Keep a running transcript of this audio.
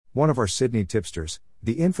One of our Sydney tipsters,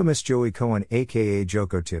 the infamous Joey Cohen aka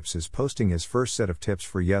Joko Tips, is posting his first set of tips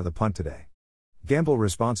for Yeah the Punt today. Gamble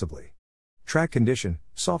responsibly. Track condition,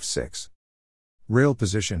 soft 6. Rail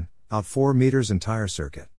position, out 4 meters entire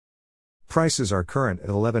circuit. Prices are current at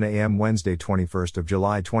 11 a.m. Wednesday 21st of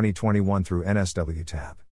July 2021 through NSW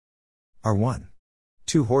tab. R1.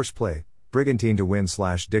 2 horseplay, Brigantine to win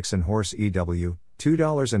 / Dixon Horse EW,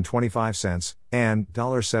 $2.25, and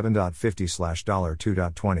 $7.50 /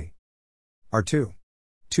 $2.20. R2.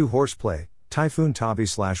 2 horseplay, Typhoon Tabi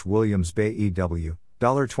 / Williams Bay EW, $1.26 /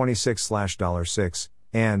 $6,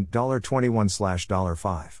 and $1.21 /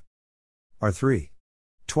 $5. R3.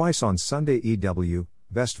 Twice on Sunday EW,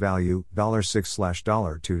 best value,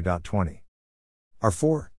 $6 / $2.20.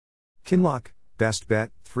 R4. Kinlock, best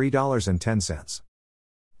bet, $3.10.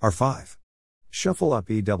 R5. Shuffle up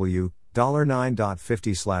EW, $9.50 /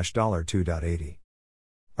 $2.80.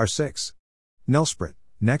 R6. Nelsprit,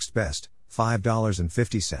 next best,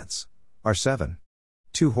 $5.50. R7.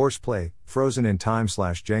 2 horseplay, Frozen in Time /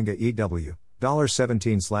 Jenga EW,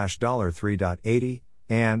 $17 / $3.80,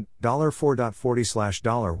 and $4.40 /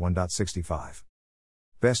 $1.65.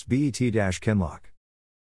 Best BET - Kinlock.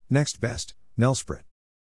 Next best, Nelsprit.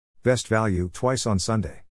 Best value, twice on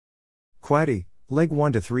Sunday. Quaddy, leg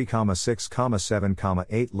 1 to 3, 6, 7,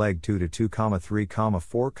 8, leg 2 to 2, 3,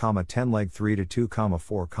 4, 10, leg 3 to 2,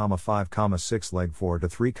 4, 5, 6, leg 4 to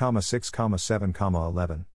 3, 6, 7,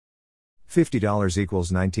 11. $50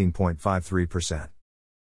 equals 19.53%.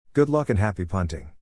 Good luck and happy punting.